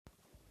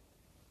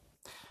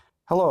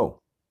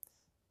Hello,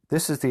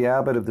 this is the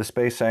Abbot of the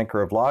Space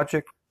Anchor of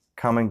Logic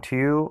coming to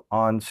you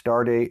on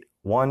Stardate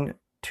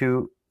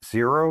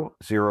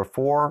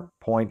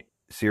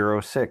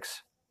 12004.06.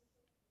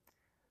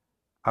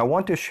 I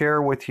want to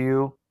share with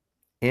you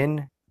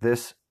in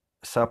this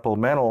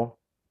supplemental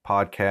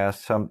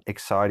podcast some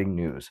exciting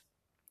news.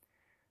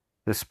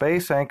 The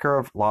Space Anchor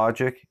of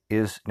Logic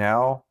is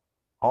now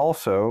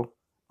also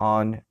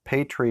on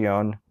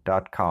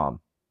patreon.com.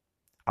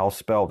 I'll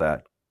spell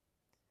that.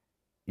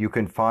 You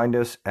can find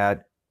us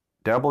at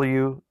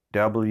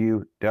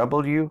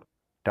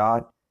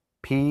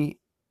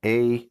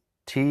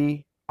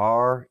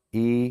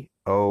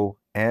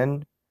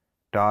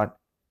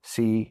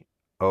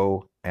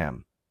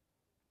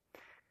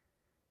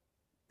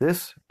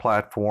This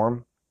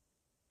platform,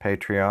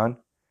 Patreon,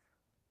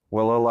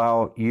 will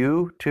allow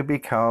you to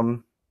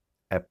become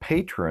a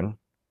patron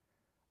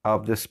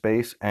of the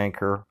Space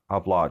Anchor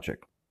of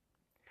Logic.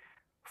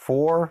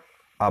 For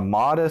a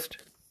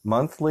modest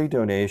monthly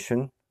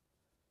donation,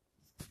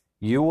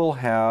 you will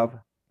have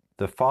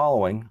the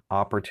following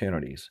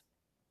opportunities.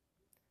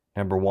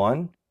 Number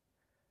one,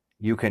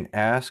 you can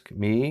ask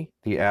me,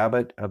 the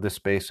Abbot of the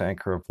Space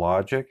Anchor of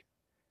Logic,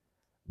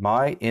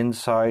 my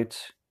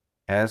insights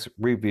as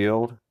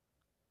revealed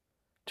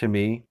to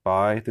me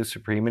by the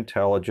Supreme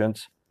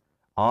Intelligence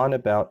on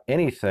about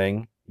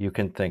anything you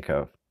can think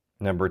of.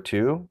 Number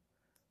two,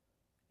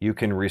 you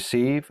can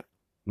receive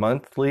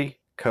monthly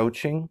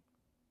coaching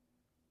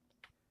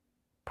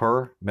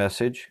per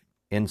message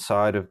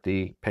inside of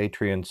the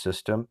Patreon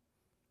system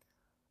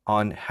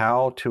on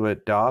how to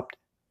adopt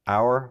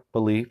our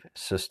belief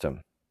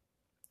system.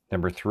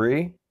 Number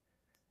three,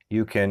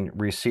 you can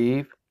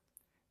receive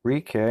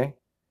Reiki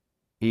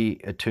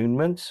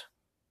attunements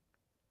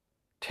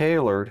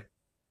tailored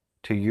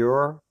to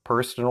your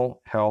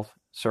personal health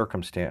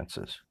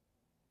circumstances.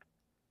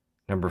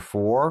 Number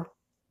four,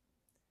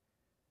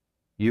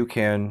 you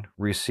can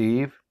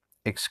receive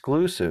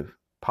exclusive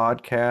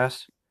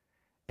podcasts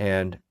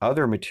and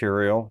other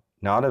material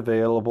not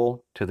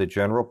available to the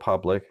general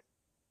public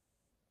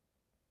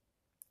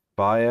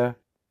via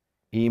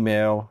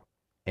email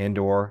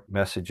and/or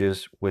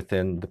messages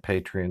within the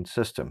Patreon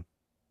system.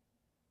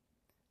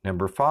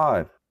 Number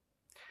five,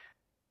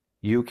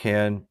 you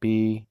can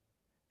be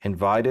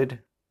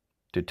invited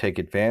to take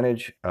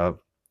advantage of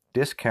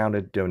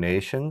discounted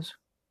donations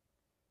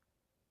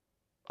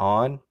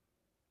on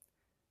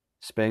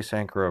Space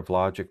Anchor of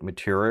Logic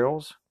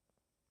materials,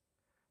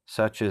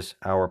 such as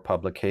our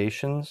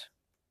publications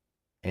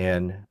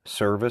and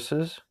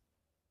services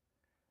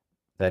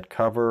that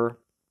cover,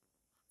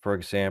 for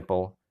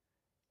example,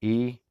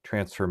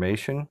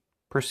 e-transformation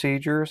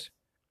procedures,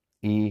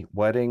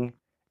 e-wedding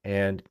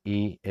and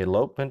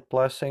e-elopement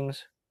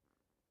blessings,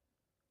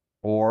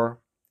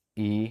 or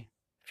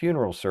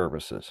e-funeral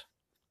services.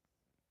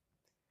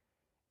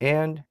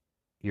 And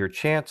your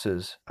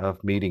chances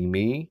of meeting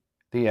me,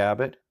 the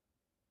Abbot,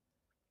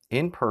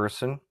 in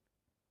person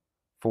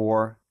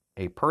for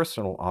a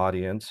personal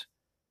audience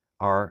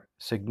are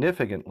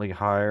significantly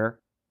higher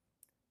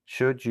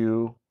should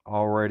you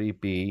already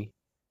be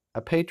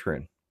a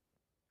patron.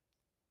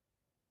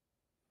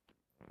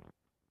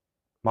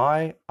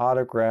 My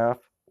autograph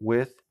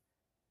with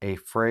a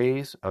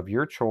phrase of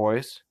your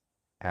choice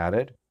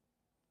added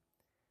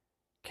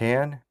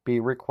can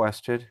be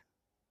requested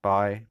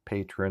by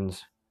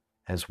patrons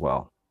as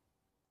well.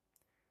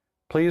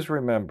 Please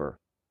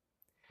remember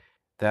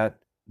that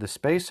the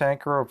Space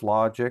Anchor of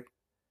Logic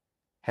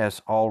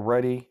has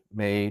already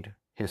made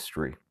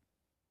history.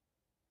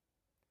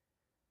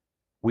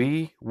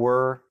 We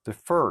were the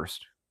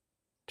first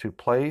to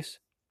place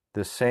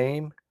the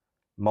same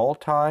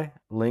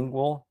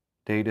multilingual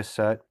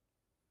dataset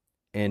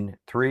in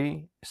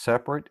 3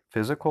 separate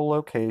physical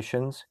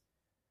locations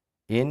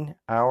in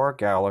our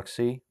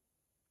galaxy,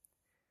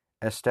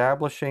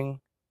 establishing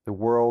the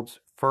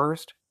world's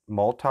first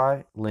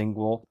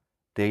multilingual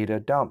data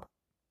dump.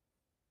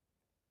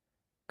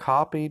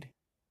 Copied,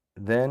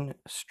 then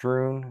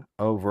strewn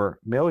over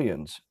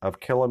millions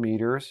of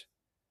kilometers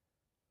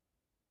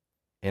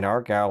in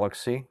our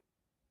galaxy,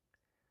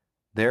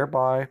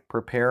 thereby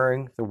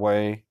preparing the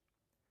way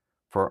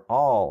for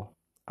all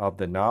of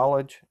the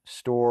knowledge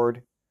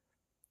stored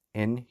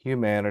in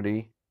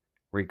humanity,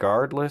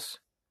 regardless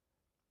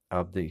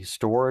of the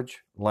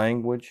storage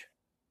language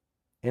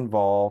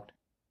involved,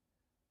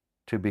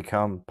 to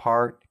become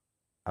part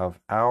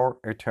of our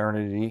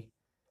eternity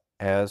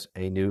as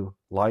a new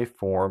life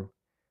form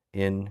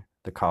in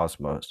the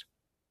cosmos.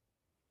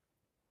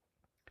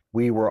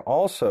 We were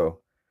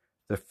also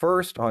the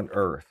first on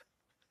Earth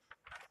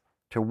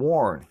to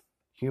warn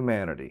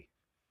humanity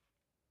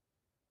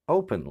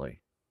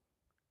openly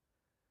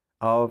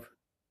of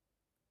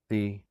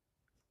the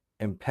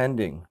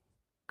impending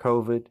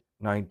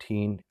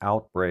COVID-19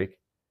 outbreak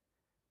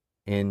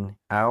in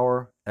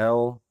our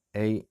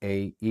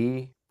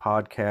LAAE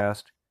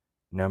podcast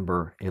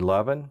number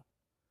 11,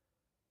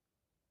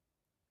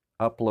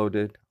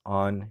 uploaded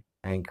on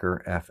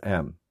Anchor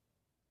FM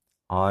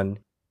on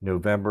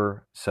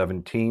November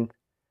 17th,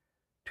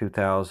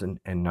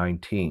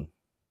 2019.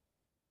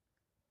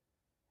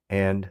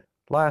 And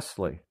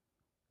lastly,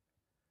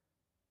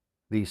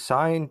 the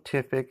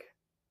scientific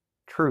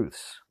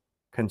truths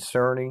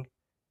concerning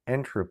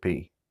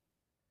entropy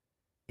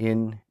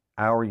in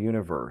our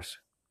universe,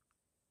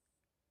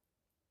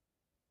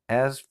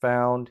 as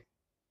found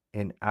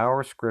in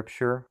our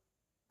scripture,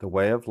 the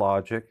Way of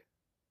Logic,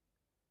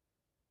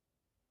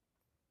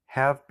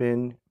 have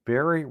been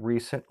very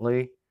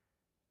recently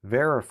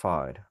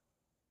verified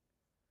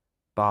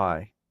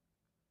by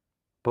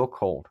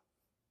Buchholz,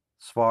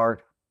 Svart,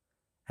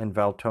 and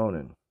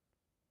Valtonen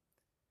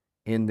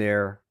in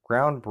their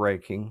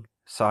groundbreaking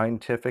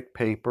scientific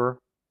paper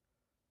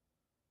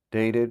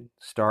dated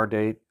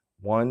stardate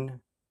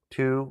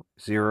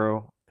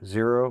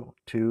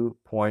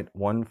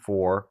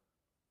 12002.14,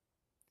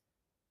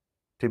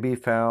 to be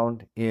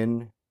found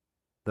in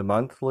the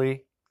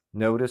monthly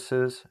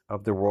notices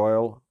of the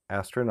Royal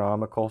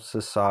Astronomical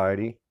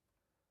Society,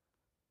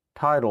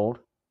 titled,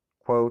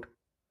 quote,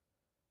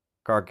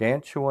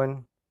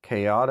 Gargantuan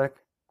Chaotic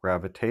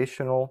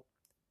Gravitational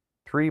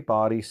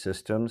Three-Body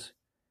Systems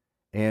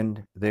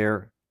and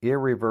Their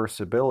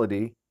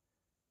Irreversibility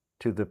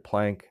to the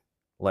Planck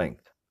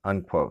Length,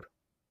 unquote.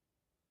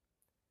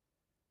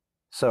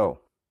 So,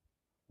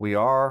 we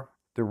are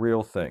the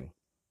real thing.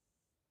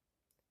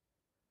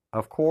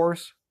 Of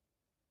course,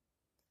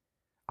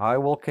 I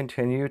will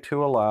continue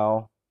to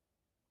allow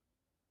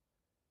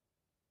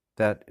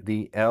that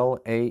the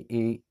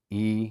LAE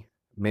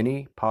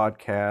mini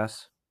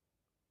podcasts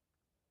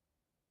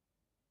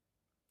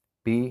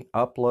be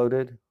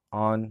uploaded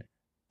on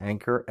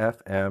Anchor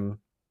FM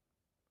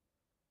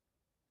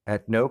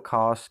at no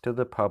cost to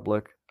the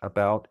public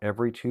about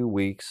every 2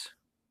 weeks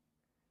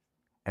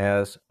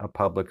as a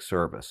public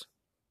service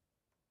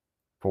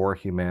for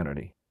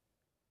humanity.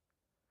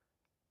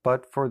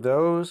 But for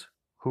those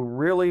who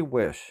really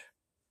wish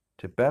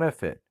to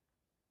benefit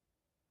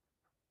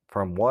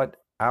from what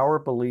our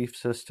belief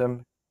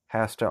system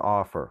has to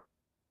offer,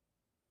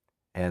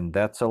 and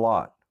that's a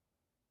lot,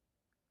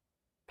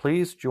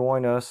 please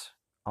join us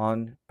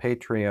on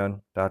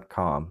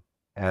patreon.com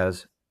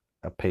as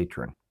a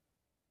patron.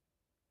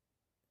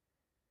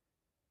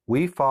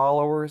 We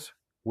followers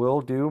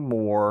will do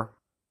more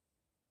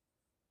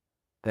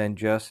than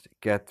just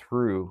get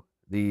through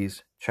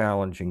these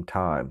challenging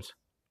times.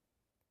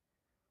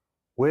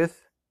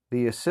 With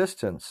the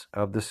assistance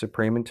of the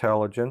Supreme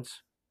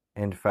Intelligence,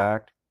 in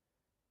fact,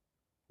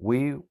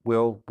 we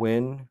will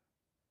win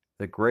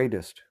the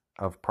greatest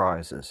of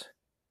prizes,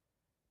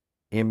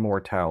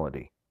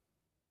 immortality.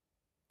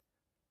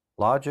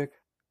 Logic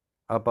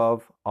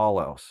above all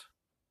else.